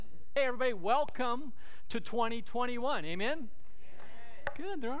Hey, everybody, welcome to 2021. Amen?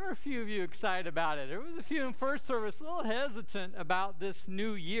 Good. There are a few of you excited about it. There was a few in first service a little hesitant about this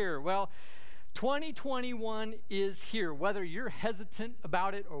new year. Well, 2021 is here. Whether you're hesitant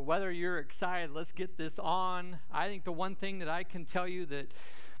about it or whether you're excited, let's get this on. I think the one thing that I can tell you that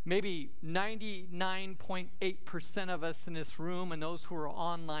maybe 99.8% of us in this room and those who are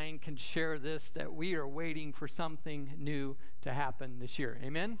online can share this, that we are waiting for something new to happen this year.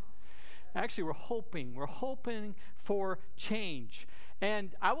 Amen? Actually, we're hoping for change.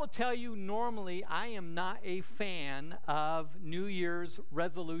 And I will tell you, normally, I am not a fan of New Year's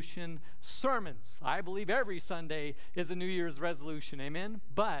resolution sermons. I believe every Sunday is a New Year's resolution. Amen?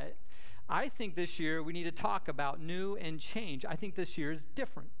 But I think this year we need to talk about new and change. I think this year is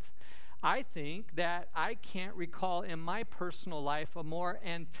different. I think that I can't recall in my personal life a more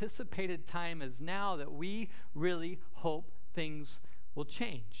anticipated time as now that we really hope things will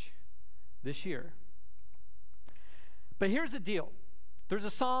change this year. But here's the deal. There's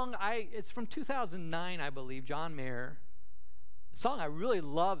a song, it's from 2009, I believe, John Mayer. A song I really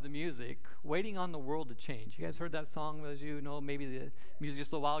love the music, Waiting on the World to Change. You guys heard that song, those of you who know maybe the music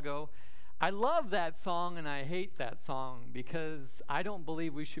just a little while ago? I love that song and I hate that song because I don't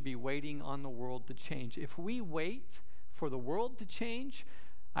believe we should be waiting on the world to change. If we wait for the world to change,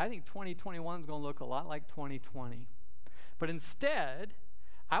 I think 2021 is going to look a lot like 2020. But instead,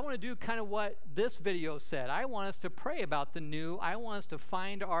 I want to do kind of what this video said. I want us to pray about the new. I want us to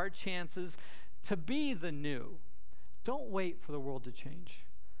find our chances to be the new. Don't wait for the world to change.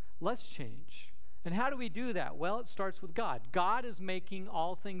 Let's change. And how do we do that? Well, it starts with God. God is making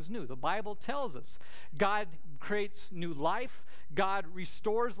all things new. The Bible tells us God creates new life. God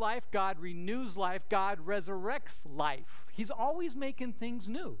restores life. God renews life. God resurrects life. He's always making things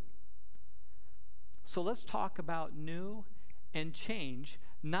new. So let's talk about new and change,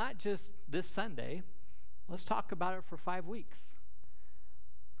 not just this Sunday. Let's talk about it for 5 weeks.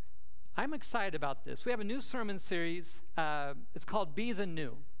 I'm excited about this. We have a new sermon series. It's called Be the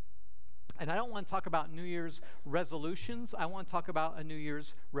New. And I don't want to talk about New Year's resolutions. I want to talk about a New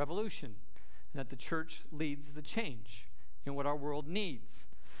Year's revolution, and that the church leads the change in what our world needs.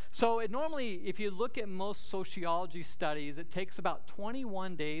 So if you look at most sociology studies, it takes about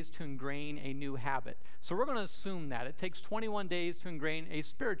 21 days to ingrain a new habit. So we're going to assume that. It takes 21 days to ingrain a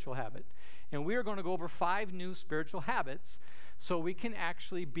spiritual habit. And we are going to go over 5 new spiritual habits so we can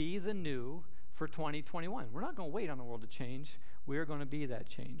actually be the new for 2021. We're not going to wait on the world to change. We are going to be that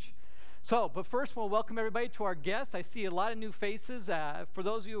change. So, but first we'll welcome everybody to our guests. I see a lot of new faces. For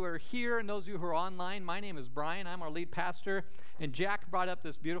those of you who are here and those of you who are online, my name is Brian. I'm our lead pastor. And Jack brought up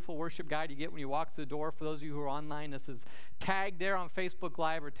this beautiful worship guide you get when you walk through the door. For those of you who are online, this is tagged there on Facebook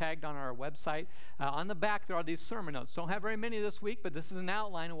Live or tagged on our website. On the back, there are these sermon notes. Don't have very many this week, but this is an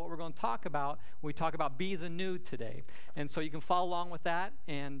outline of what we're going to talk about when we talk about Be the New today. And so you can follow along with that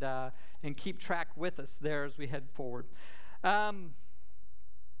and keep track with us there as we head forward.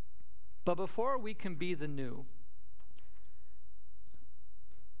 But before we can be the new,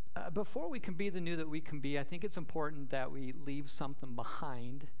 that we can be, I think it's important that we leave something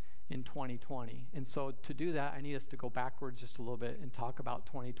behind in 2020. And so to do that, I need us to go backwards just a little bit and talk about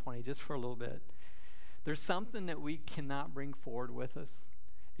 2020 just for a little bit. There's something that we cannot bring forward with us.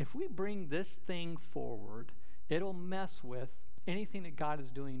 If we bring this thing forward, it'll mess with anything that God is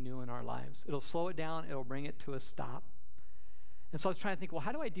doing new in our lives. It'll slow it down. It'll bring it to a stop. And so I was trying to think, well,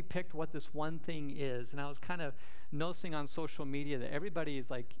 how do I depict what this one thing is? And I was kind of noticing on social media that everybody is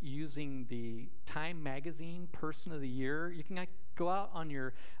like using the Time Magazine Person of the Year. You can go out on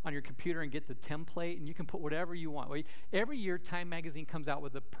your computer and get the template, and you can put whatever you want. Every year, Time Magazine comes out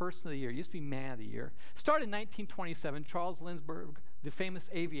with a Person of the Year. It used to be Man of the Year. Started in 1927. Charles Lindbergh, the famous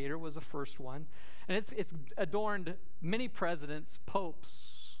aviator, was the first one. And it's adorned many presidents,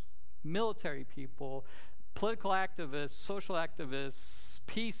 popes, military people, political activists, social activists,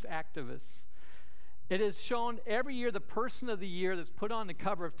 peace activists. It is shown every year the Person of the Year that's put on the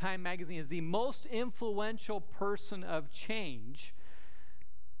cover of Time Magazine is the most influential person of change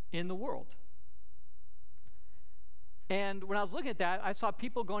in the world. And when I was looking at that, I saw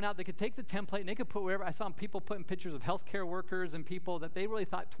people going out, they could take the template and they could put whatever. I saw people putting pictures of healthcare workers and people that they really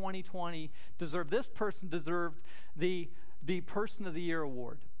thought 2020 deserved. This person deserved the Person of the Year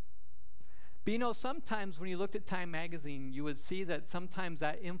award. But you know, sometimes when you looked at Time Magazine, you would see that sometimes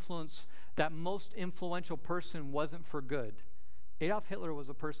that most influential person wasn't for good. Adolf Hitler was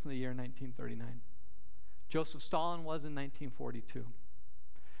a Person of the Year in 1939. Joseph Stalin was in 1942.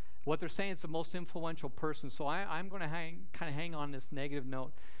 What they're saying is the most influential person. So I'm going to hang on this negative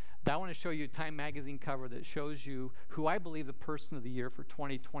note. But I want to show you a Time magazine cover that shows you who I believe the person of the year for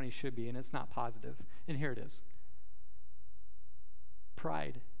 2020 should be, and it's not positive. And here it is.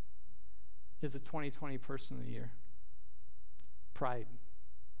 Pride is a 2020 person of the year. Pride.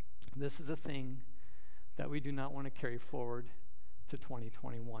 This is a thing that we do not want to carry forward to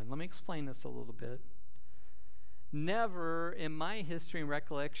 2021. Let me explain this a little bit. Never in my history and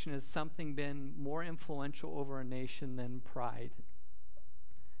recollection has something been more influential over a nation than pride.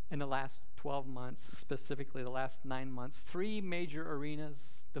 In the last 12 months, specifically the last 9 months, 3 major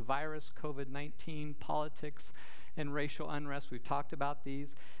arenas: the virus, COVID-19, politics, and racial unrest. We've talked about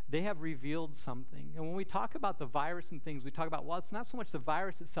these. They have revealed something. And when we talk about the virus and things, we talk about, well, it's not so much the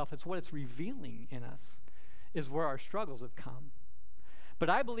virus itself, it's what it's revealing in us is where our struggles have come. But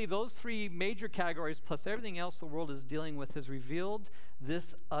I believe those 3 major categories, plus everything else the world is dealing with, has revealed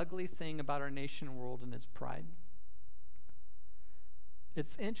this ugly thing about our nation and world, and it's pride.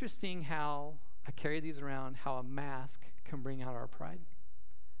 It's interesting how I carry these around, how a mask can bring out our pride.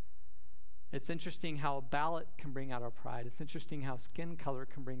 It's interesting how a ballot can bring out our pride. It's interesting how skin color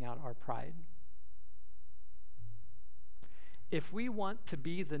can bring out our pride. If we want to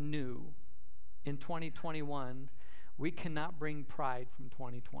be the new in 2021, we cannot bring pride from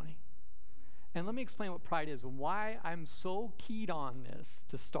 2020. And let me explain what pride is and why I'm so keyed on this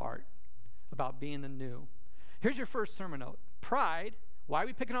to start about being the new. Here's your first sermon note. Pride. Why are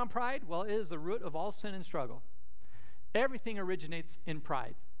we picking on pride? Well, it is the root of all sin and struggle. Everything originates in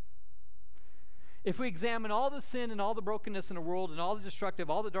pride. If we examine all the sin and all the brokenness in the world and all the destructive,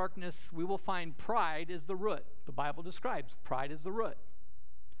 all the darkness, we will find pride is the root. The Bible describes pride is the root.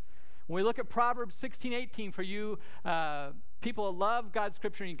 When we look at Proverbs 16:18, for you people that love God's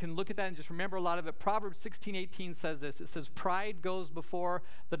scripture, and you can look at that and just remember a lot of it. Proverbs 16:18 says this. It says, pride goes before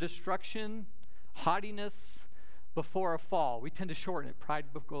the destruction, haughtiness before a fall. We tend to shorten it. Pride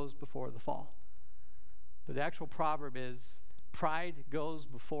goes before the fall. But the actual proverb is, pride goes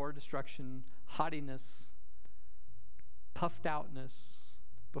before destruction, haughtiness, puffed outness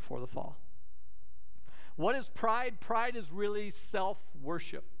before the fall. What is pride? Pride is really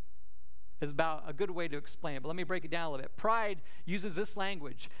self-worship. It's about a good way to explain it, but let me break it down a little bit. Pride uses this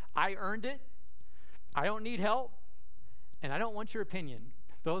language. I earned it, I don't need help, and I don't want your opinion.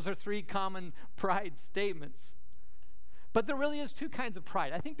 Those are 3 common pride statements. But there really is 2 kinds of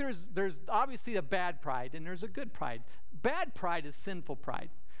pride. I think there's obviously a bad pride and there's a good pride. Bad pride is sinful pride.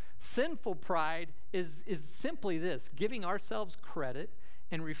 Sinful pride is simply this: giving ourselves credit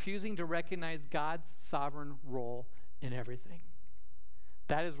and refusing to recognize God's sovereign role in everything.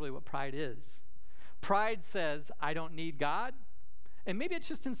 That is really what pride is. Pride says, I don't need God. And maybe it's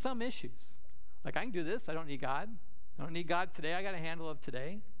just in some issues. Like, I can do this, I don't need God. I don't need God today, I got a handle of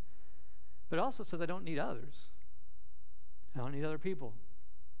today. But it also says I don't need others. I don't need other people.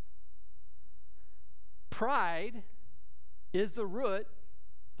 Pride is the root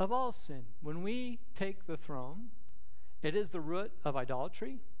of all sin. When we take the throne, it is the root of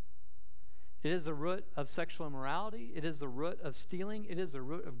idolatry. It is the root of sexual immorality. It is the root of stealing. It is the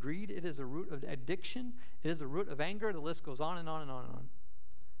root of greed. It is the root of addiction. It is the root of anger. The list goes on and on and on and on.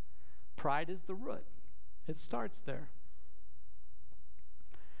 Pride is the root. It starts there.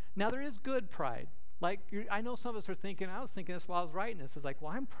 Now, there is good pride. Like, I know some of us are thinking, I was thinking this while I was writing this, is like,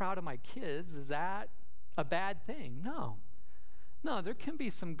 well, I'm proud of my kids. Is that a bad thing? No. No, there can be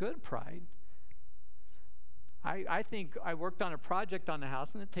some good pride. I think I worked on a project on the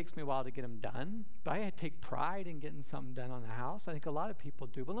house, and it takes me a while to get them done. But I take pride in getting something done on the house. I think a lot of people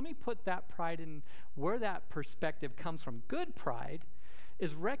do. But let me put that pride in where that perspective comes from. Good pride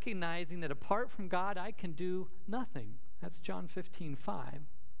is recognizing that apart from God, I can do nothing. That's John 15:5.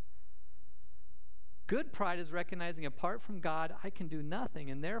 Good pride is recognizing apart from God, I can do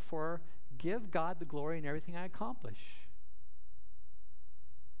nothing, and therefore give God the glory in everything I accomplish.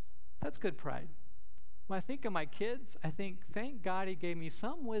 That's good pride. When I think of my kids, I think, thank God he gave me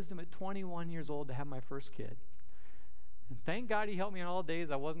some wisdom at 21 years old to have my first kid. And thank God he helped me in all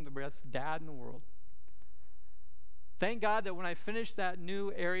days I wasn't the best dad in the world. Thank God that when I finished that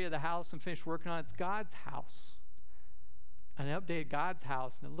new area of the house and finished working on it, it's God's house. And I updated God's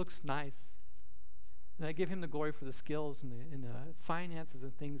house, and it looks nice. And I give him the glory for the skills and the finances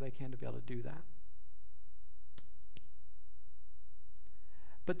and things I can to be able to do that.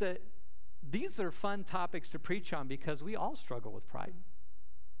 But these are fun topics to preach on because we all struggle with pride.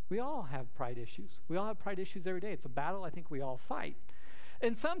 We all have pride issues. We all have pride issues every day. It's a battle I think we all fight.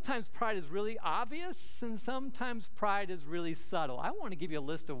 And sometimes pride is really obvious, and sometimes pride is really subtle. I want to give you a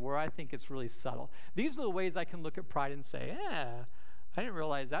list of where I think it's really subtle. These are the ways I can look at pride and say, I didn't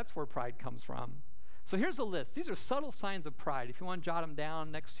realize that's where pride comes from. So here's a list. These are subtle signs of pride. If you want to jot them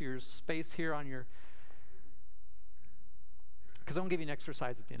down next to your space here on your, because I'm going to give you an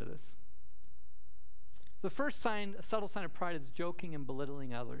exercise at the end of this. The first sign, a subtle sign of pride, is joking and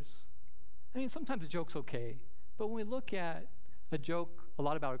belittling others. I mean, sometimes a joke's okay, but when we look at a joke a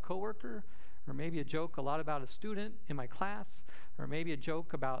lot about a coworker, or maybe a joke a lot about a student in my class, or maybe a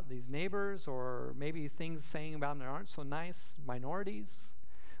joke about these neighbors, or maybe things saying about them that aren't so nice, minorities.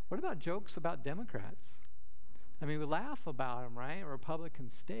 What about jokes about Democrats? I mean, we laugh about them, right? Or Republican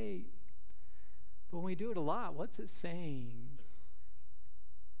state. But when we do it a lot, what's it saying?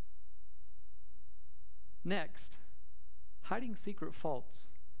 Next, hiding secret faults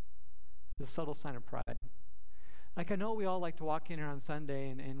is a subtle sign of pride. Like, I know we all like to walk in here on Sunday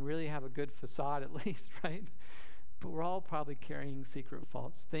and really have a good facade at least, right? But we're all probably carrying secret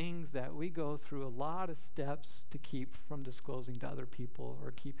faults, things that we go through a lot of steps to keep from disclosing to other people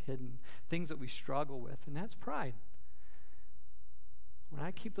or keep hidden, things that we struggle with, and that's pride. When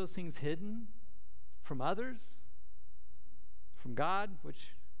I keep those things hidden from others, from God,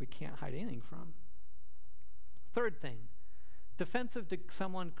 which we can't hide anything from. Third thing, defensive to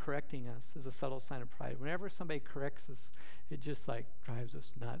someone correcting us is a subtle sign of pride. Whenever somebody corrects us, it just like drives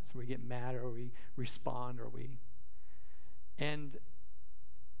us nuts. We get mad or we respond and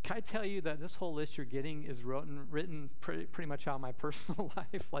can I tell you that this whole list you're getting is written pretty much out of my personal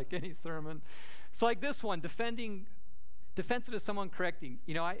life, like any sermon. So like this one, defensive to someone correcting.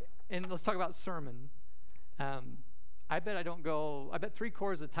 You know, and let's talk about sermon. I bet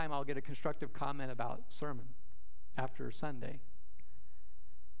 3/4 of the time I'll get a constructive comment about sermon after Sunday.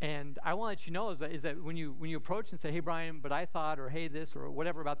 And I want to let you know is that when you approach and say, hey, Brian, but I thought, or hey, this, or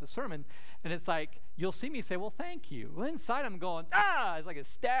whatever about the sermon, and it's like, you'll see me say, well, thank you. Well, inside I'm going, it's like a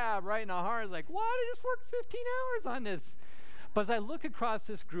stab right in the heart. It's like, what? I just worked 15 hours on this. But as I look across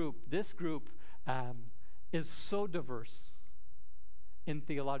this group is so diverse in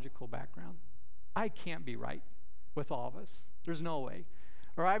theological background. I can't be right with all of us. There's no way.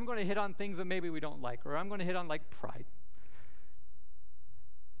 Or I'm going to hit on things that maybe we don't like, or I'm going to hit on like pride.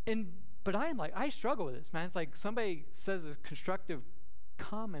 But I struggle with this, man. It's like somebody says a constructive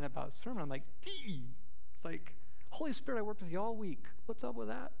comment about a sermon. I'm like, it's like, Holy Spirit, I worked with you all week. What's up with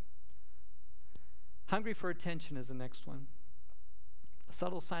that? Hungry for attention is the next one. A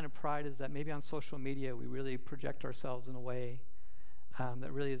subtle sign of pride is that maybe on social media we really project ourselves in a way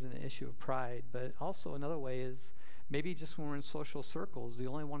that really isn't an issue of pride. But also another way is maybe just when we're in social circles, the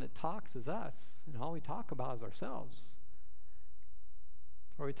only one that talks is us, and all we talk about is ourselves.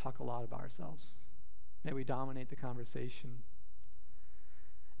 Or we talk a lot about ourselves. Maybe we dominate the conversation.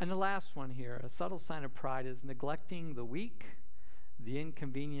 And the last one here, a subtle sign of pride is neglecting the weak, the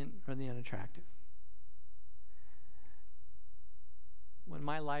inconvenient, or the unattractive. When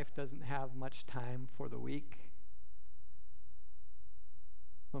my life doesn't have much time for the weak,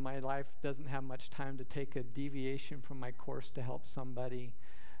 when my life doesn't have much time to take a deviation from my course to help somebody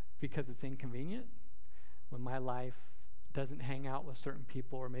because it's inconvenient, when my life doesn't hang out with certain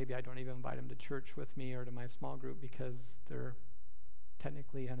people, or maybe I don't even invite them to church with me or to my small group because they're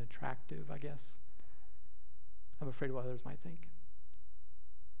technically unattractive, I guess. I'm afraid of what others might think.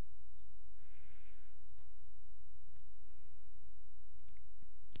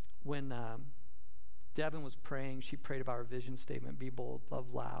 When Devin was praying, she prayed about our vision statement: be bold,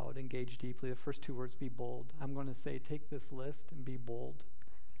 love loud, engage deeply. The first two words, be bold. I'm going to say, take this list and be bold.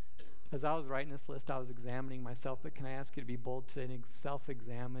 As I was writing this list, I was examining myself, but can I ask you to be bold today and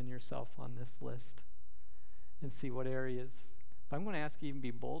self-examine yourself on this list and see what areas. But I'm going to ask you even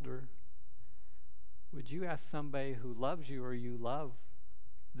be bolder. Would you ask somebody who loves you or you love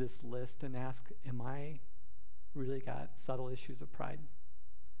this list and ask, am I really got subtle issues of pride?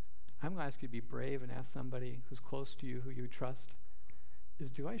 I'm going to ask you to be brave and ask somebody who's close to you, who you trust,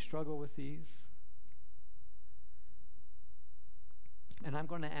 do I struggle with these? And I'm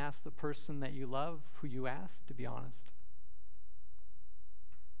going to ask the person that you love, who you asked, to be honest.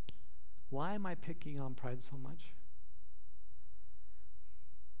 Why am I picking on pride so much?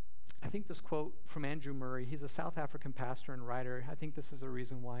 I think this quote from Andrew Murray, he's a South African pastor and writer. I think this is the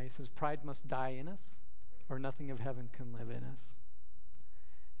reason why. He says, pride must die in us, or nothing of heaven can live in us.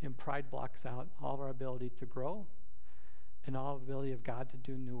 And pride blocks out all of our ability to grow and all the ability of God to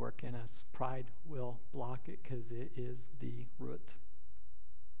do new work in us. Pride will block it because it is the root.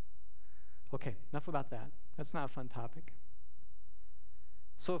 Okay, enough about that. That's not a fun topic.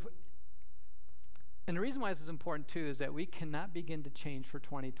 And the reason why this is important too is that we cannot begin to change for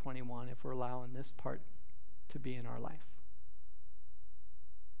 2021 if we're allowing this part to be in our life.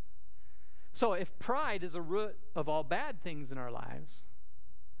 So if pride is a root of all bad things in our lives,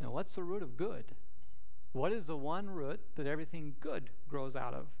 then what's the root of good? What is the one root that everything good grows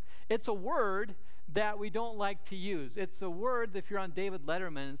out of? It's a word that we don't like to use. It's a word that if you're on David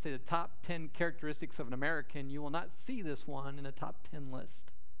Letterman and say the top 10 characteristics of an American, you will not see this one in the top 10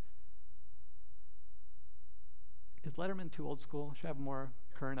 list. Is Letterman too old school? Should I have a more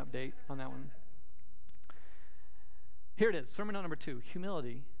current update on that one? Here it is, sermon note number 2,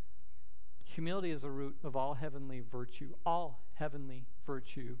 humility. Humility is the root of all heavenly virtue. All heavenly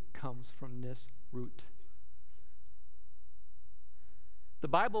virtue comes from this root. The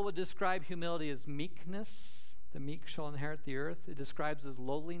Bible would describe humility as meekness. The meek shall inherit the earth. It describes it as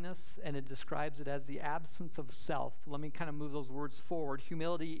lowliness, and it describes it as the absence of self. Let me kind of move those words forward.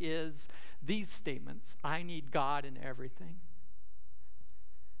 Humility is these statements. I need God in everything,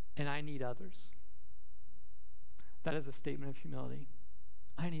 and I need others. That is a statement of humility.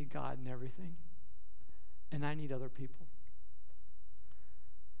 I need God in everything, and I need other people.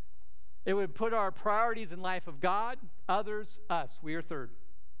 It would put our priorities in life of God, others, us. We are third.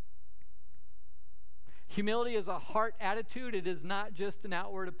 Humility is a heart attitude. It is not just an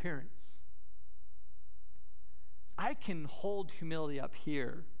outward appearance. I can hold humility up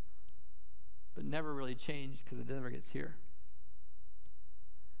here, but never really change because it never gets here.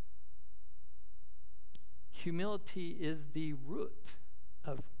 Humility is the root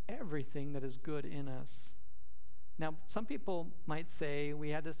of everything that is good in us. Now, some people might say, we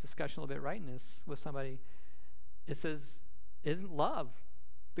had this discussion a little bit right in this with somebody. It says, isn't love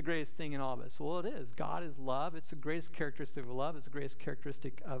the greatest thing in all of us? Well, it is. God is love. It's the greatest characteristic of love. It's the greatest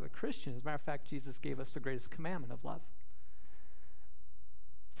characteristic of a Christian. As a matter of fact, Jesus gave us the greatest commandment of love.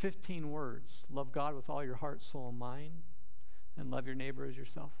 15 words. Love God with all your heart, soul, and mind, and love your neighbor as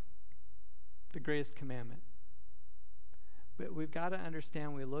yourself. The greatest commandment. But we've got to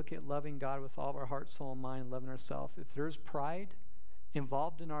understand, when we look at loving God with all of our heart, soul, and mind, and loving ourselves, if there's pride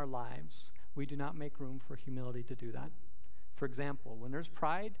involved in our lives, we do not make room for humility to do that. For example, when there's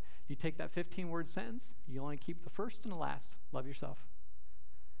pride, you take that 15-word sentence, you only keep the first and the last. Love yourself.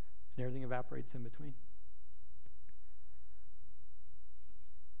 And everything evaporates in between.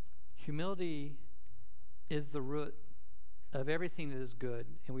 Humility is the root of everything that is good,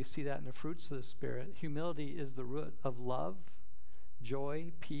 and we see that in the fruits of the Spirit. Humility is the root of love,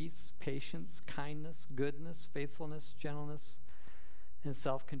 joy, peace, patience, kindness, goodness, faithfulness, gentleness, and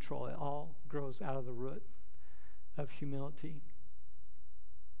self-control. It all grows out of the root of humility.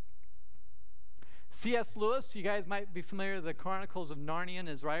 C.S. Lewis, you guys might be familiar with the Chronicles of Narnia and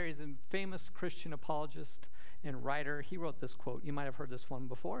his writer. He's a famous Christian apologist and writer. He wrote this quote. You might have heard this one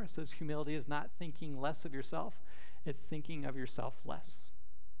before. It says, humility is not thinking less of yourself. It's thinking of yourself less.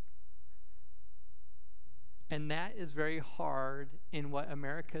 And that is very hard in what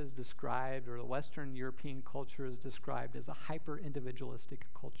America is described, or the Western European culture is described as a hyper-individualistic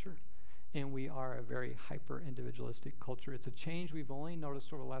culture. And we are a very hyper-individualistic culture. It's a change we've only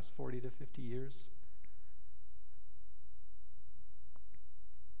noticed over the last 40 to 50 years.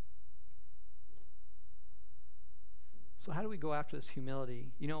 So how do we go after this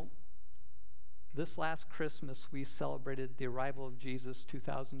humility? You know, this last Christmas, we celebrated the arrival of Jesus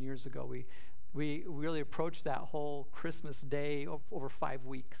 2,000 years ago. We really approached that whole Christmas day over 5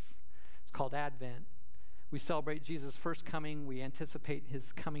 weeks. It's called Advent. We celebrate Jesus' first coming. We anticipate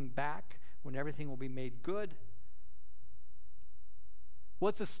his coming back when everything will be made good.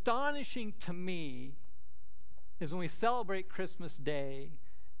 What's astonishing to me is when we celebrate Christmas Day,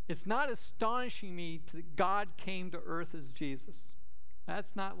 it's not astonishing me that God came to earth as Jesus.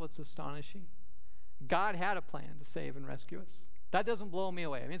 That's not what's astonishing. God had a plan to save and rescue us. That doesn't blow me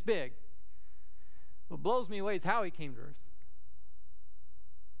away. I mean, it's big. What blows me away is how he came to earth.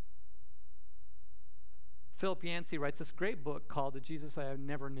 Philip Yancey writes this great book called The Jesus I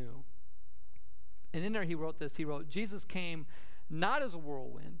Never Knew. And in there he wrote this. He wrote, Jesus came not as a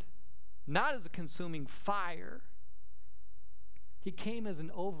whirlwind, not as a consuming fire. He came as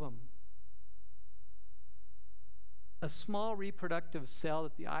an ovum, a small reproductive cell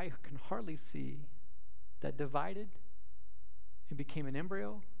that the eye can hardly see, that divided and became an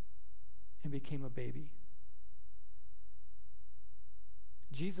embryo and became a baby.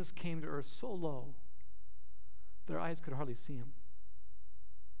 Jesus came to earth so low their eyes could hardly see him.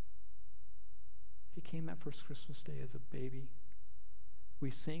 He came that first Christmas Day as a baby. We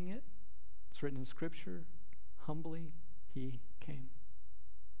sing it. It's written in Scripture. Humbly he came.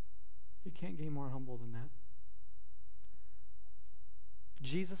 You can't get any more humble than that.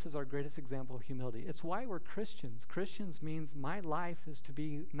 Jesus is our greatest example of humility. It's why we're Christians. Christians means my life is to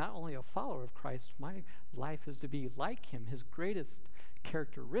be not only a follower of Christ, my life is to be like him. His greatest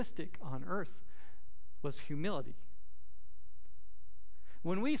characteristic on earth was humility.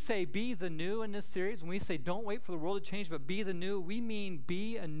 When we say be the new in this series, when we say don't wait for the world to change, but be the new, we mean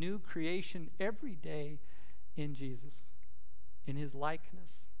be a new creation every day in Jesus, in his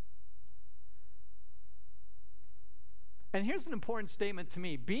likeness. And here's an important statement to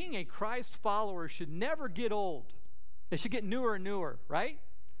me. Being a Christ follower should never get old. It should get newer and newer, right?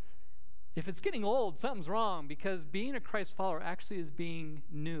 If it's getting old, something's wrong, because being a Christ follower actually is being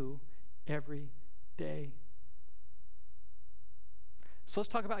new every day. So let's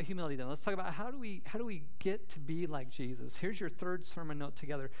talk about humility then. Let's talk about how do we get to be like Jesus. Here's your third sermon note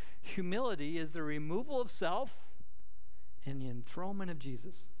together. Humility is the removal of self and the enthronement of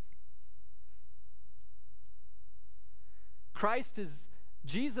Jesus.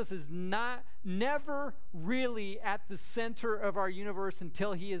 Jesus is never really at the center of our universe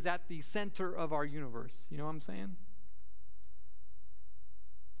until he is at the center of our universe. You know what I'm saying?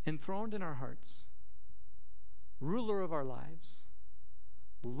 Enthroned in our hearts, ruler of our lives,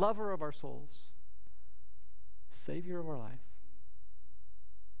 lover of our souls, Savior of our life.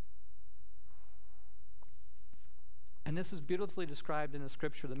 And this is beautifully described in the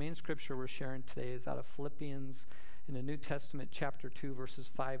scripture. The main scripture we're sharing today is out of Philippians in the New Testament, chapter 2, verses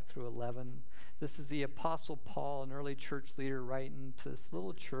 5 through 11. This is the Apostle Paul, an early church leader, writing to this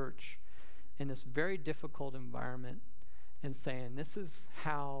little church in this very difficult environment and saying, this is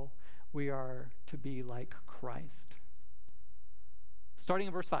how we are to be like Christ. Starting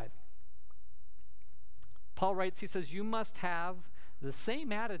in verse 5. Paul writes, he says, you must have the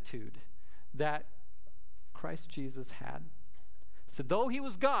same attitude that Christ Jesus had. So though he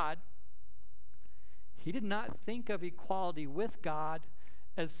was God, he did not think of equality with God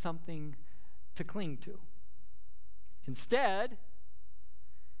as something to cling to. Instead,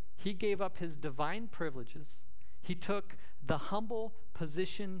 he gave up his divine privileges. He took the humble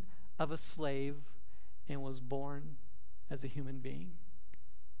position of a slave and was born as a human being.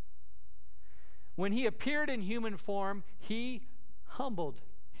 When he appeared in human form, he humbled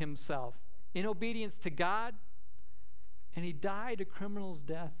himself in obedience to God, and he died a criminal's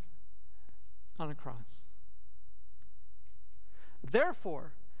death on a cross.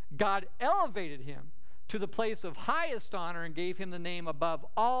 Therefore, God elevated him to the place of highest honor and gave him the name above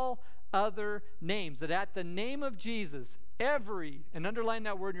all other names, that at the name of Jesus, every, and underline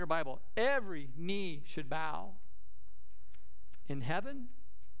that word in your Bible, every knee should bow in heaven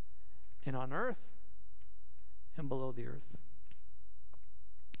and on earth and below the earth,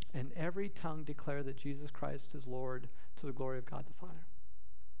 and every tongue declare that Jesus Christ is Lord, to the glory of God the Father.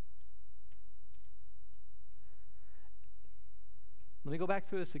 Let me go back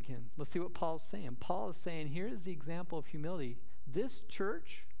through this again. Let's see what Paul's saying. Paul is saying, here is the example of humility. This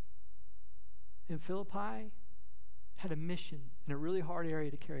church in Philippi had a mission in a really hard area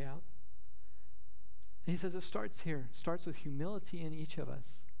to carry out. And he says it starts here. It starts with humility in each of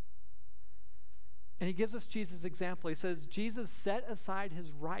us. And he gives us Jesus' example. He says, Jesus set aside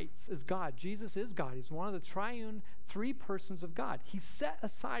his rights as God. Jesus is God. He's one of the triune three persons of God. He set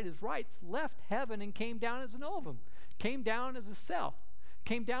aside his rights, left heaven, and came down as an ovum, came down as a cell,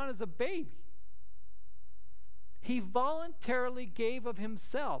 came down as a baby. He voluntarily gave of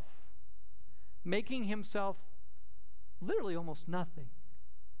himself, making himself literally almost nothing.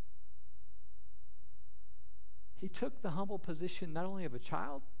 He took the humble position not only of a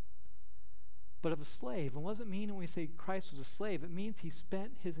child, but of a slave. And what does it mean when we say Christ was a slave? It means he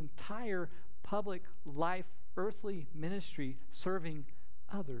spent his entire public life, earthly ministry, serving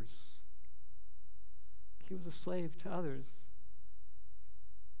others. He was a slave to others.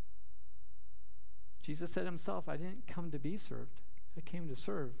 Jesus said himself, I didn't come to be served. I came to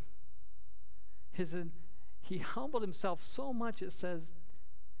serve. He humbled himself so much, it says,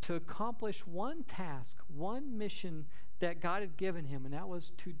 to accomplish one task, one mission that God had given him, and that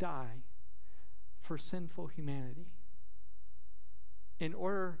was to die for sinful humanity in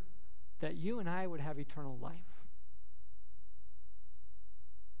order that you and I would have eternal life.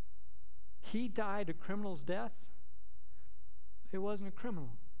 He died a criminal's death. It wasn't a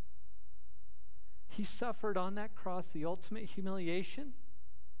criminal. He suffered on that cross the ultimate humiliation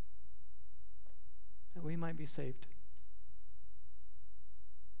that we might be saved.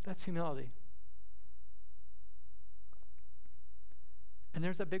 That's humility. And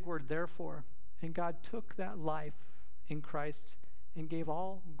there's that big word, therefore. And God took that life in Christ and gave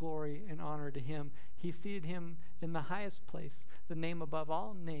all glory and honor to him. He seated him in the highest place, the name above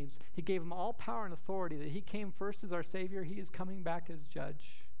all names. He gave him all power and authority, that he came first as our Savior. He is coming back as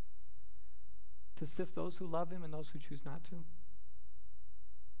judge to sift those who love him and those who choose not to.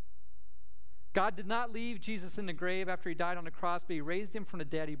 God did not leave Jesus in the grave after he died on the cross, but he raised him from the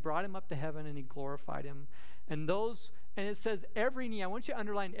dead. He brought him up to heaven and he glorified him. And it says every knee, I want you to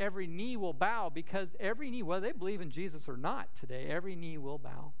underline every knee will bow, because every knee, whether they believe in Jesus or not today, every knee will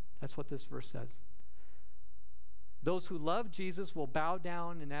bow. That's what this verse says. Those who love Jesus will bow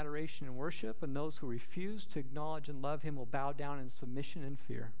down in adoration and worship, and those who refuse to acknowledge and love him will bow down in submission and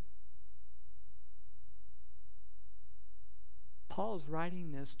fear. Paul is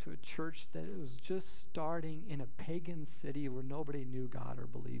writing this to a church that was just starting in a pagan city where nobody knew God or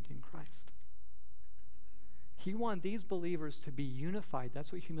believed in Christ. He wanted these believers to be unified.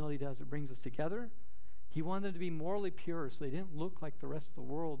 That's what humility does. It brings us together. He wanted them to be morally pure so they didn't look like the rest of the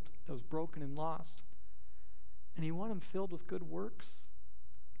world that was broken and lost. And he wanted them filled with good works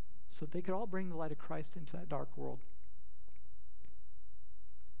so that they could all bring the light of Christ into that dark world.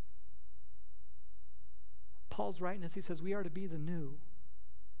 Paul's writing this. He says we are to be the new.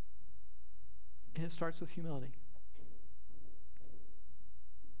 And it starts with humility.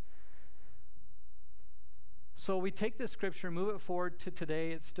 So we take this scripture and move it forward to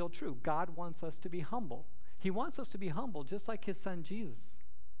today. It's still true. God wants us to be humble. He wants us to be humble just like his son Jesus.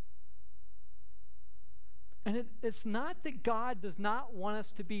 And it's not that God does not want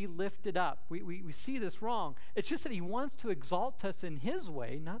us to be lifted up. We see this wrong. It's just that he wants to exalt us in his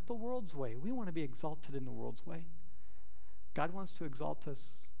way, not the world's way. We want to be exalted in the world's way. God wants to exalt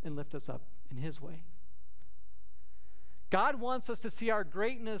us and lift us up in his way. God wants us to see our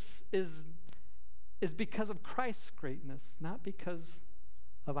greatness is because of Christ's greatness, not because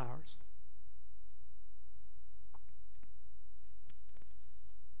of ours.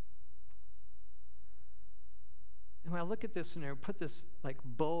 And when I look at this and I put this like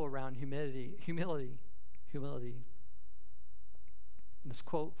bow around humility. This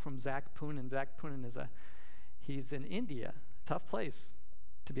quote from Zach Poonen. Zach Poonen he's in India, tough place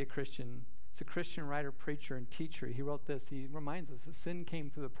to be a Christian. He's a Christian writer, preacher, and teacher. He wrote this. He reminds us that sin came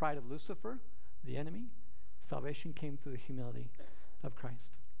through the pride of Lucifer, the enemy. Salvation came through the humility of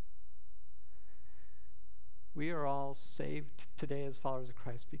Christ. We are all saved today as followers of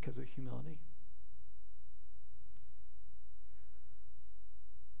Christ because of humility.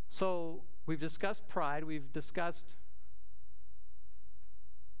 So we've discussed pride. We've discussed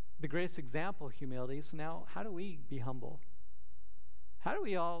the greatest example of humility. So now, how do we be humble? How do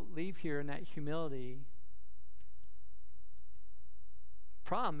we all leave here in that humility?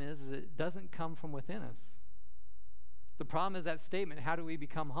 Problem is it doesn't come from within us. The problem is that statement, how do we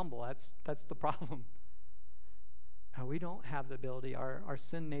become humble? That's the problem. We don't have the ability. Our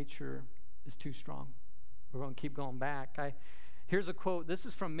sin nature is too strong. We're going to keep going back. Here's a quote. This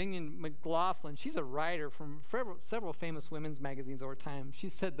is from Mignon McLaughlin. She's a writer from several famous women's magazines over time. She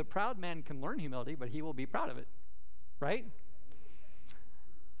said, "The proud man can learn humility, but he will be proud of it." Right?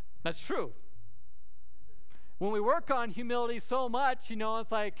 That's true. When we work on humility so much,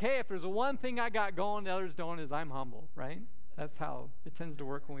 it's like, hey, if there's one thing I got going, the others don't, is I'm humble, right? That's how it tends to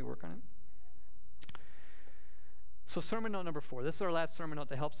work when we work on it. So sermon note number 4. This is our last sermon note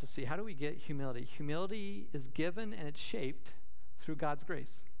that helps us see how do we get humility. Humility is given and it's shaped through God's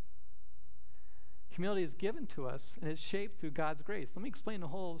grace. Humility is given to us and it's shaped through God's grace. Let me explain the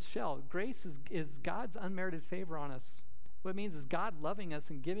whole shell. Grace is God's unmerited favor on us. What it means is God loving us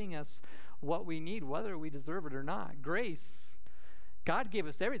and giving us what we need, whether we deserve it or not. Grace, God gave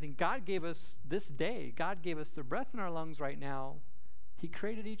us everything. God gave us this day. God gave us the breath in our lungs right now. He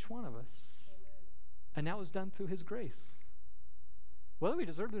created each one of us. And that was done through his grace, whether we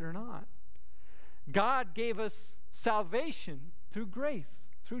deserved it or not. God gave us salvation through grace,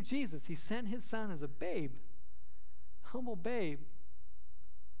 through Jesus. He sent his son as a babe, humble babe.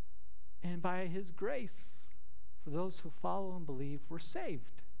 And by his grace, for those who follow and believe, we're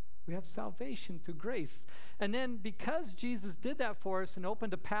saved. We have salvation through grace. And then because Jesus did that for us and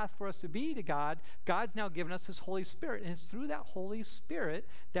opened a path for us to be to God, God's now given us his Holy Spirit. And it's through that Holy Spirit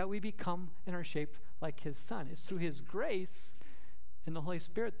that we become and are shaped like his son. It's through his grace and the Holy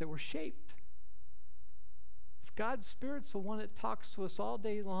Spirit that we're shaped. It's God's Spirit's the one that talks to us all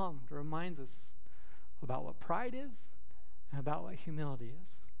day long, that reminds us about what pride is and about what humility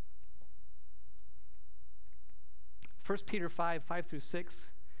is. 1 Peter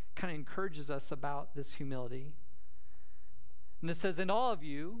 5:5-6 kind of encourages us about this humility. And it says, "And all of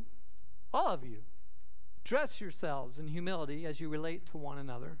you, dress yourselves in humility as you relate to one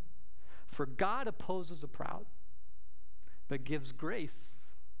another. For God opposes the proud, but gives grace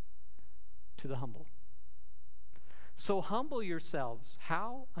to the humble. So humble yourselves."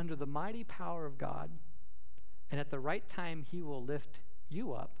 How? Under the mighty power of God. And at the right time, he will lift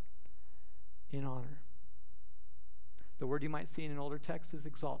you up in honor. The word you might see in an older text is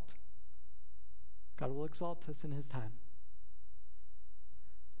exalt. God will exalt us in his time.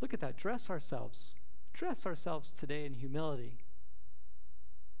 Look at that. Dress ourselves. Dress ourselves today in humility.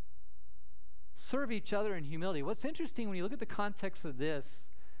 Serve each other in humility. What's interesting when you look at the context of this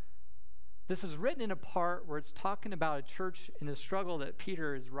is written in a part where it's talking about a church in a struggle that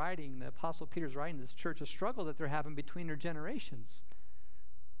Peter is writing, the Apostle Peter is writing this church, a struggle that they're having between their generations.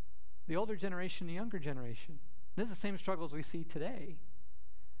 The older generation and the younger generation. This is the same struggles we see today.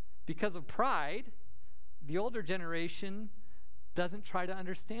 Because of pride, the older generation doesn't try to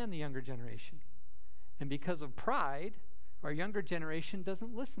understand the younger generation. And because of pride, our younger generation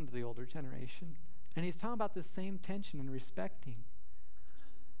doesn't listen to the older generation. And he's talking about the same tension and respecting.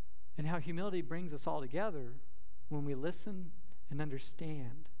 And how humility brings us all together when we listen and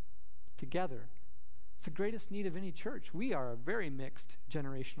understand together. It's the greatest need of any church. We are a very mixed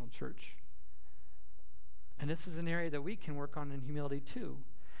generational church. And this is an area that we can work on in humility too.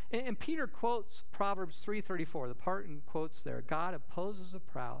 And Peter quotes Proverbs 3:34, the part in quotes there, God opposes the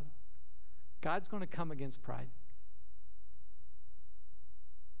proud. God's going to come against pride.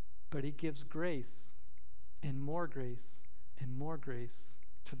 But he gives grace and more grace and more grace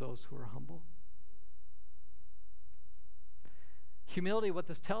to those who are humble. Humility, what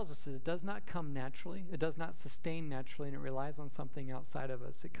this tells us is it does not come naturally. It does not sustain naturally, and it relies on something outside of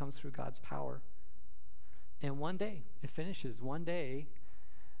us. It comes through God's power. And one day, it finishes. One day,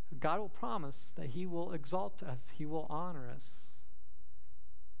 God will promise that he will exalt us. He will honor us.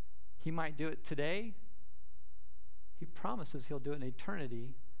 He might do it today. He promises he'll do it in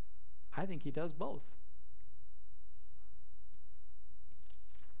eternity. I think he does both.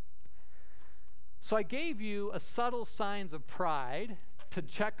 So I gave you a subtle signs of pride to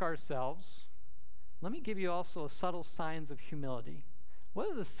check ourselves. Let me give you also a subtle signs of humility. What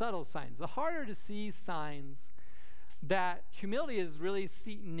are the subtle signs? The harder to see signs that humility is really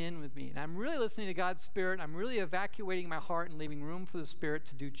seating in with me. And I'm really listening to God's Spirit. I'm really evacuating my heart and leaving room for the Spirit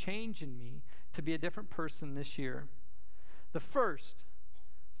to do change in me, to be a different person this year. The first,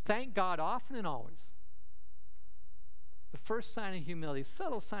 thank God often and always. The first sign of humility,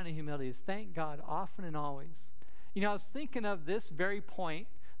 subtle sign of humility, is thank God often and always. You know, I was thinking of this very point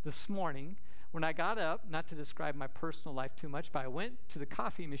this morning when I got up, not to describe my personal life too much, but I went to the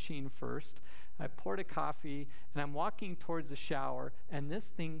coffee machine first. I poured a coffee, and I'm walking towards the shower, and this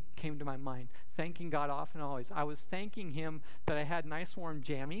thing came to my mind, thanking God often and always. I was thanking him that I had nice warm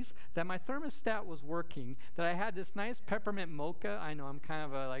jammies, that my thermostat was working, that I had this nice peppermint mocha. I know I'm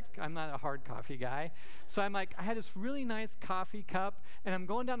kind of I'm not a hard coffee guy. So I had this really nice coffee cup, and I'm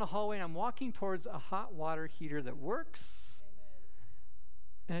going down the hallway, and I'm walking towards a hot water heater that works.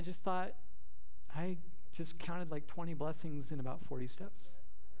 Amen. And I just thought, I just counted like 20 blessings in about 40 steps.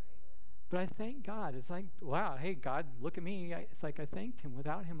 But I thank God. It's like, wow, hey, God, look at me. It's like I thanked him.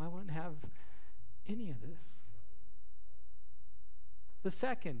 Without him, I wouldn't have any of this. The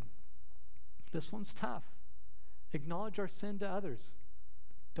second, this one's tough. Acknowledge our sin to others.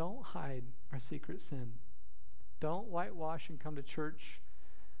 Don't hide our secret sin. Don't whitewash and come to church.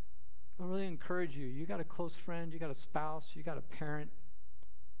 I really encourage you. You got a close friend. You got a spouse. You got a parent.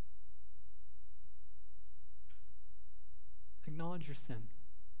 Acknowledge your sin.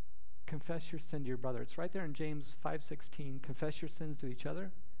 Confess your sin to your brother. It's right there in James 5:16. Confess your sins to each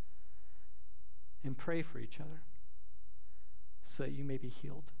other and pray for each other so that you may be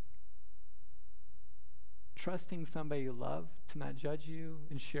healed. Trusting somebody you love to not judge you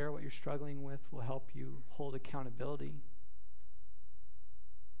and share what you're struggling with will help you hold accountability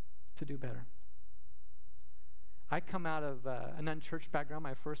to do better. I come out of an unchurched background.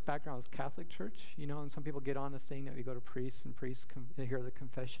 My first background was Catholic church, and some people get on the thing that we go to priests and priests hear the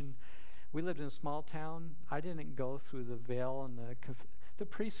confession. We lived in a small town. I didn't go through the veil and the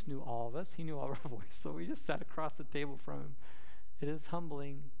priest knew all of us. He knew all our voice, so we just sat across the table from him. It is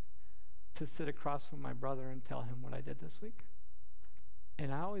humbling to sit across from my brother and tell him what I did this week.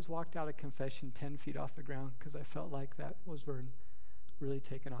 And I always walked out of confession 10 feet off the ground because I felt like that was really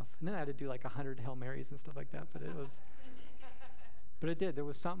taken off. And then I had to do like 100 Hail Marys and stuff like that, but it did. There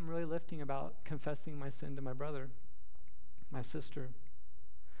was something really lifting about confessing my sin to my brother, my sister.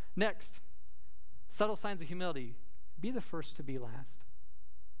 Next, subtle signs of humility. Be the first to be last.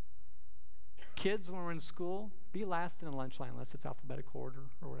 Kids, when we're in school, be last in a lunch line, unless it's alphabetical order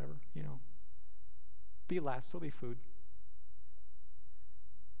or whatever, Be last, there'll be food.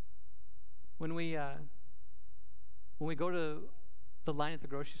 When we go to the line at the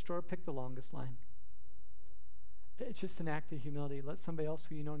grocery store, pick the longest line. It's just an act of humility. Let somebody else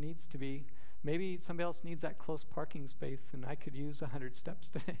who needs to be. Maybe somebody else needs that close parking space, and I could use 100 steps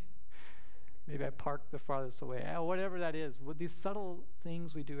today. Maybe I park the farthest away. Whatever that is. With these subtle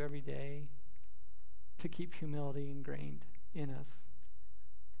things we do every day, to keep humility ingrained in us.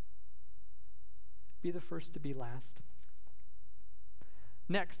 Be the first to be last.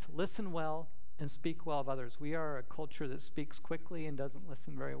 Next, listen well and speak well of others. We are a culture that speaks quickly and doesn't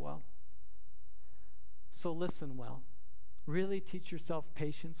listen very well. So listen well. Really teach yourself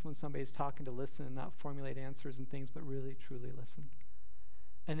patience when somebody's talking, to listen and not formulate answers and things, but really, truly listen.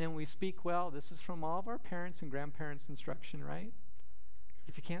 And then we speak well. This is from all of our parents and grandparents' instruction, right?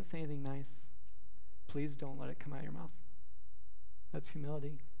 If you can't say anything nice, please don't let it come out of your mouth. That's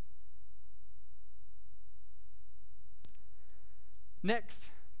humility. Next,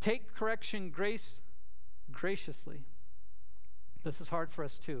 take correction graciously. This is hard for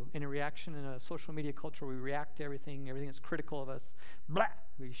us too. In a reaction in a social media culture, we react to everything that's critical of us. Blah!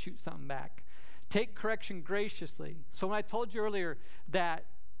 We shoot something back. Take correction graciously. So when I told you earlier that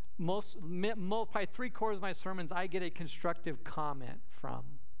probably 3/4 of my sermons, I get a constructive comment from.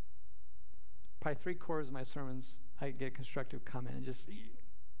 Probably 3/4 of my sermons, I get a constructive comment. And just,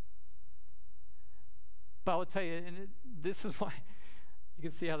 but I will tell you, and this is why you can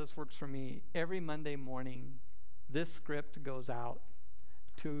see how this works for me. Every Monday morning, this script goes out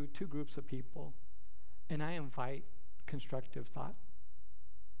to 2 groups of people, and I invite constructive thought.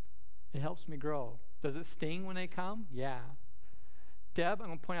 It helps me grow. Does it sting when they come? Yeah. Deb, I'm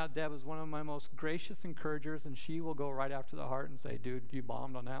going to point out, Deb is one of my most gracious encouragers, and she will go right after the heart and say, dude, you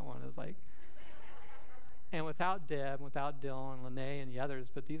bombed on that one. It's like, and without Deb, without Dylan, Lene, and the others,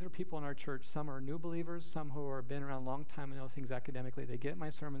 but these are people in our church. Some are new believers, some who have been around a long time and know things academically. They get my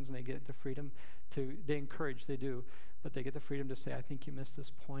sermons and they get the freedom they encourage, they do, but they get the freedom to say, I think you missed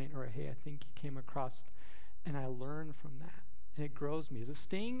this point, or hey, I think you came across, and I learn from that, and it grows me. Does it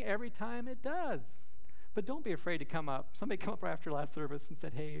sting every time? It does. But don't be afraid to come up. Somebody come up right after last service and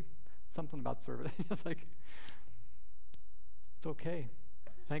said, hey, something about service. It's like, it's okay.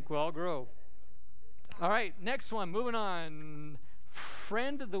 I think we'll all grow. All right, next one, moving on.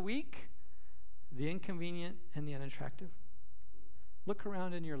 Friend of the weak, the inconvenient and the unattractive. Look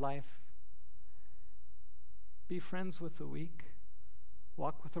around in your life. Be friends with the weak.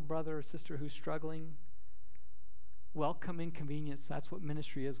 Walk with a brother or sister who's struggling. Welcome inconvenience. That's what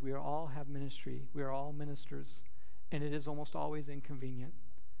ministry is. We all have ministry. We are all ministers, and it is almost always inconvenient.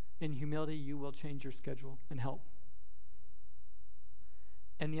 In humility, you will change your schedule and help.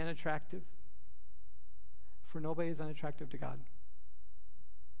 And the unattractive, for nobody is unattractive to God.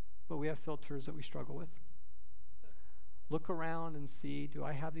 But we have filters that we struggle with. Look around and see, do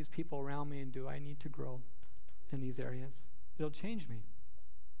I have these people around me, and do I need to grow in these areas? It'll change me.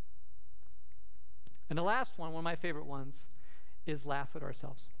 And the last one of my favorite ones, is laugh at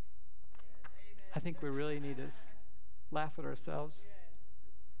ourselves. I think we really need this. Laugh at ourselves.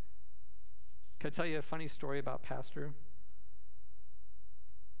 Can I tell you a funny story about Pastor?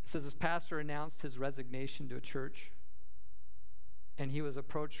 It says this pastor announced his resignation to a church, and he was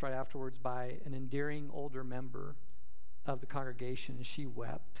approached right afterwards by an endearing older member of the congregation, and she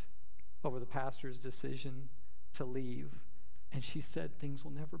wept over the pastor's decision to leave, and she said things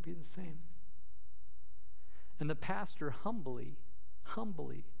will never be the same. And the pastor humbly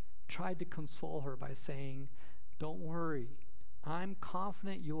tried to console her by saying, don't worry, I'm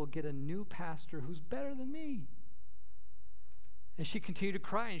confident you will get a new pastor who's better than me. And she continued to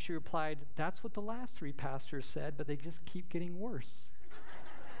cry, and she replied, that's what the last 3 pastors said, but they just keep getting worse.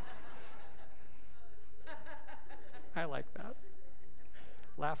 I like that.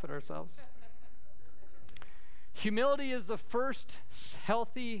 Laugh at ourselves. Humility is the first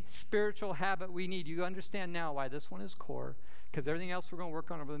healthy spiritual habit we need. You understand now why this one is core, because everything else we're going to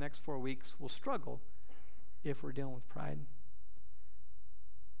work on over the next 4 weeks will struggle if we're dealing with pride.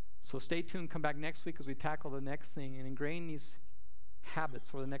 So stay tuned. Come back next week as we tackle the next thing and ingrain these habits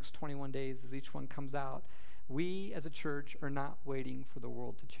for the next 21 days as each one comes out. We as a church are not waiting for the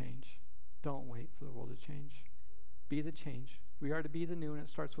world to change. Don't wait for the world to change. Be the change. We are to be the new, and it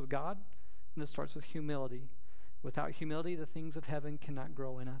starts with God, and it starts with humility. Without humility, the things of heaven cannot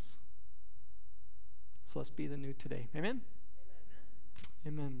grow in us. So let's be the new today. Amen?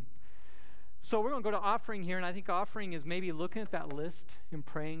 Amen. So we're going to go to offering here, and I think offering is maybe looking at that list and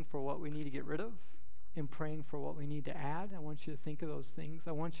praying for what we need to get rid of and praying for what we need to add. I want you to think of those things.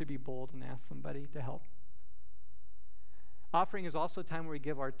 I want you to be bold and ask somebody to help. Offering is also a time where we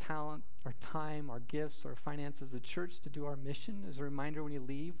give our talent, our time, our gifts, our finances to the church to do our mission. As a reminder, when you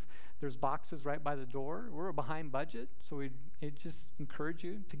leave, there's boxes right by the door. We're behind budget, so we just encourage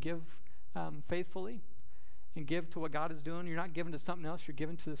you to give faithfully and give to what God is doing. You're not giving to something else. You're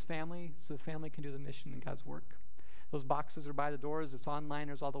giving to this family so the family can do the mission and God's work. Those boxes are by the doors. It's online.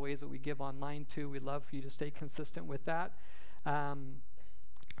 There's all the ways that we give online, too. We'd love for you to stay consistent with that.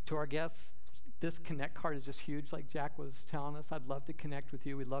 To our guests, this Connect card is just huge, like Jack was telling us. I'd love to connect with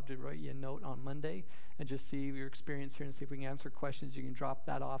you. We'd love to write you a note on Monday and just see your experience here and see if we can answer questions. You can drop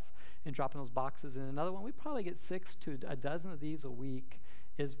that off and drop in those boxes. And another one, we probably get 6 to a dozen of these a week,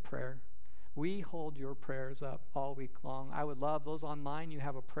 is prayer. We hold your prayers up all week long. I would love those online. You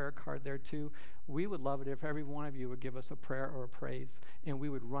have a prayer card there too. We would love it if every one of you would give us a prayer or a praise, and we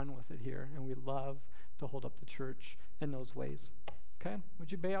would run with it here. And we love to hold up the church in those ways. Okay?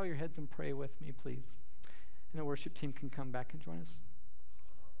 Would you bow your heads and pray with me, please? And the worship team can come back and join us.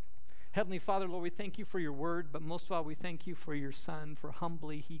 Heavenly Father, Lord, we thank you for your word, but most of all, we thank you for your Son, for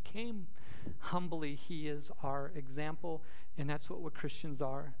humbly he came. Humbly, he is our example, and that's what Christians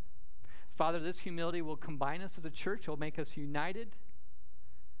are. Father, this humility will combine us as a church. It will make us united.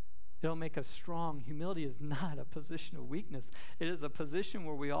 It'll make us strong. Humility is not a position of weakness. It is a position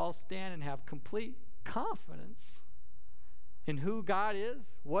where we all stand and have complete confidence in who God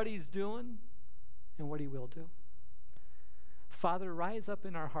is, what he's doing, and what he will do. Father, rise up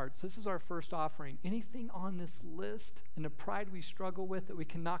in our hearts. This is our first offering. Anything on this list and the pride we struggle with, that we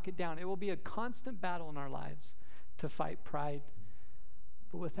can knock it down. It will be a constant battle in our lives to fight pride.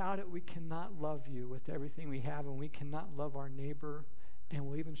 But without it, we cannot love you with everything we have, and we cannot love our neighbor, and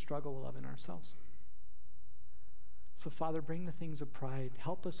we'll even struggle with loving ourselves. So, Father, bring the things of pride.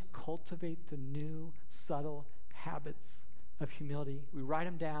 Help us cultivate the new, subtle habits of humility. We write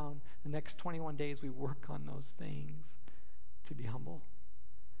them down. The next 21 days, we work on those things to be humble.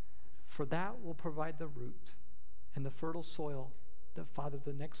 For that will provide the root and the fertile soil that, Father,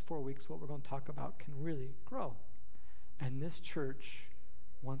 the next 4 weeks, what we're going to talk about, can really grow. And this church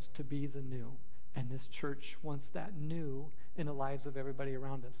wants to be the new. And this church wants that new in the lives of everybody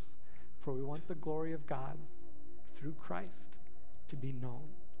around us. For we want the glory of God through Christ to be known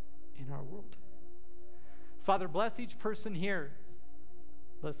in our world. Father, bless each person here.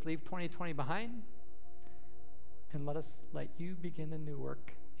 Let's leave 2020 behind, and let you begin a new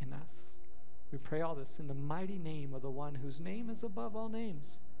work in us. We pray all this in the mighty name of the one whose name is above all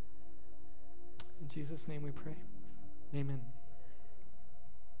names. In Jesus' name we pray. Amen.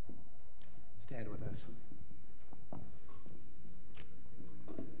 Stand with us.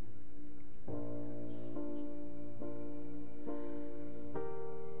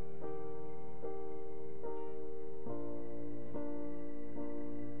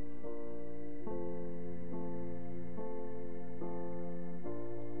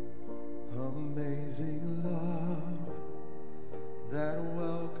 Amazing love that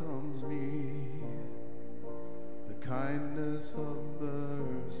welcomes me, the kindness of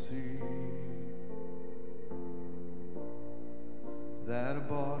mercy that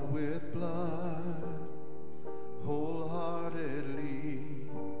bought with blood wholeheartedly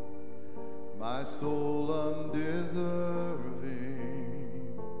my soul undeserving.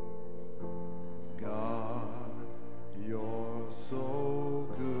 God, you're so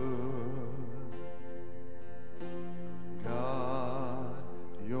good. God,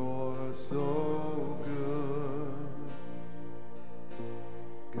 you're so good.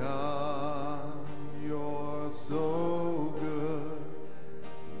 God, you're so good.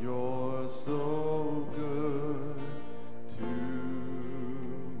 You're so good to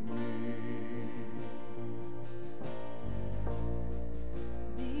me.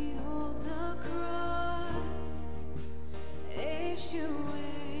 Behold the cross, age to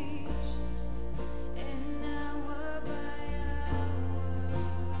age, and hour by hour.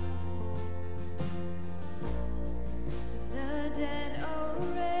 The dead are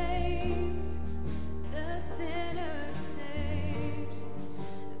raised, the sinners saved,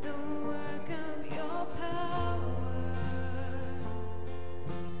 the work of your power.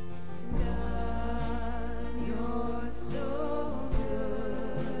 God, you're so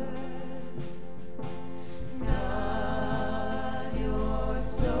good. God, you're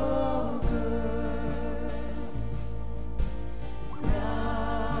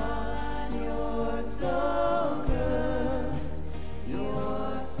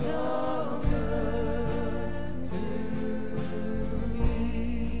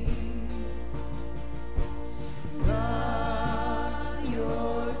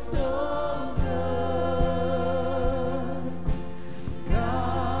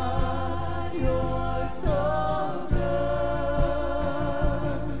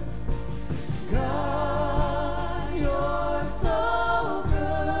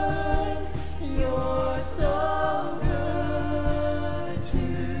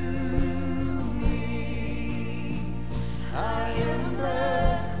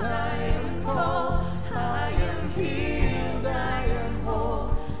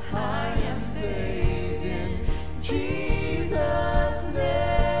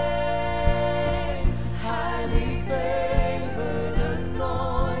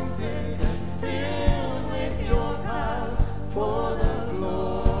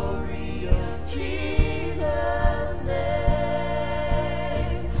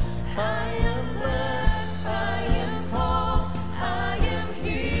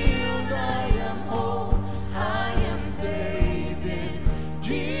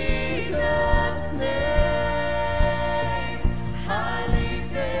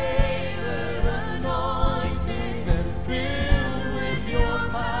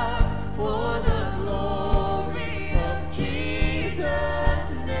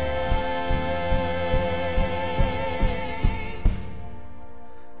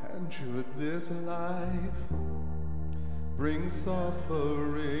this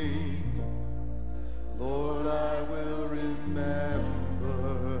offering, Lord, I will remember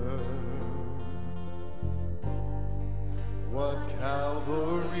what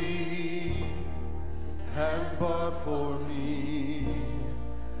Calvary has bought for me,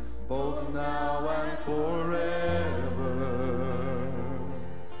 both now and forever.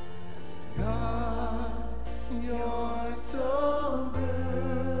 God, you're so good.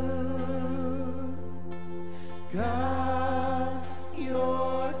 God,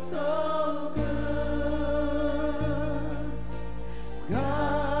 you're so good.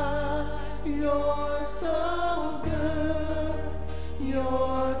 God, you're so good.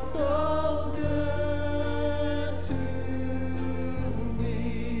 You're so good to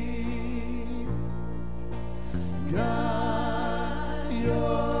me. God,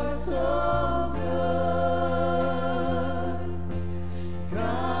 you're so good.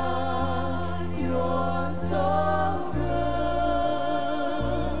 God, you're so good.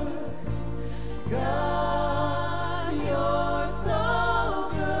 God, you're so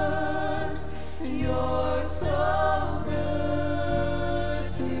good. You're so good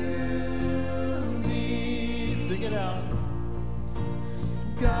to me. Sing it out.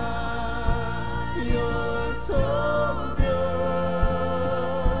 God, you're so good.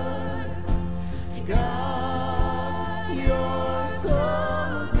 God, you're so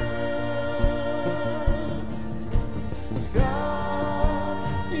good.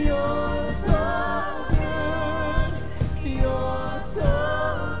 God, you're so good. You're so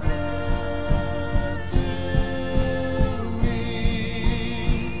good to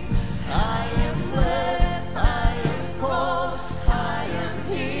me. I am blessed, I am called, I am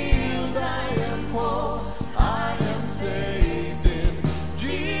healed, I am whole, I am saved in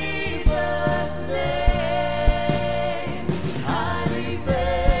Jesus' name. Highly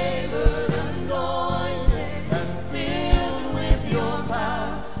favored, anointed, and filled with your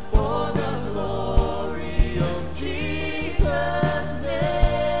power for the glory of Jesus'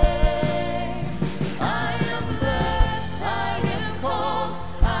 name. I am blessed, I am called,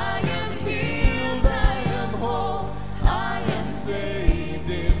 I am healed, I am whole, I am saved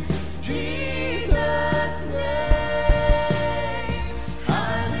in Jesus' name.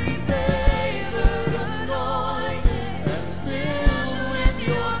 Highly favored, anointed, and filled with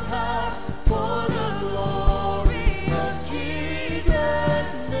your power for the glory of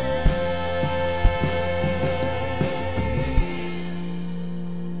Jesus' name.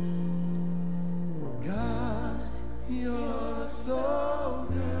 God, you're so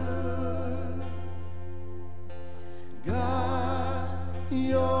good. God,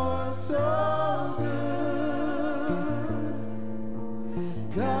 you're so good.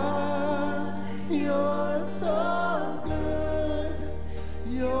 God, you're so good.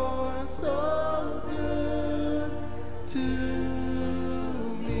 You're so good to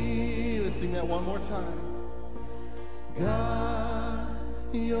me. Let's sing that one more time. God,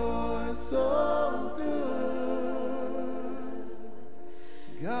 you're so good.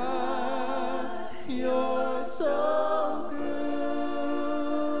 God, you're so good.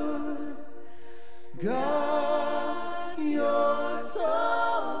 God, you're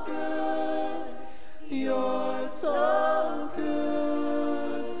so good. You're so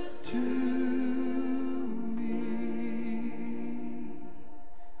good to me.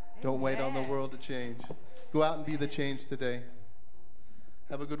 Don't wait on the world to change. Go out and be the change today.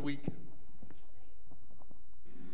 Have a good week.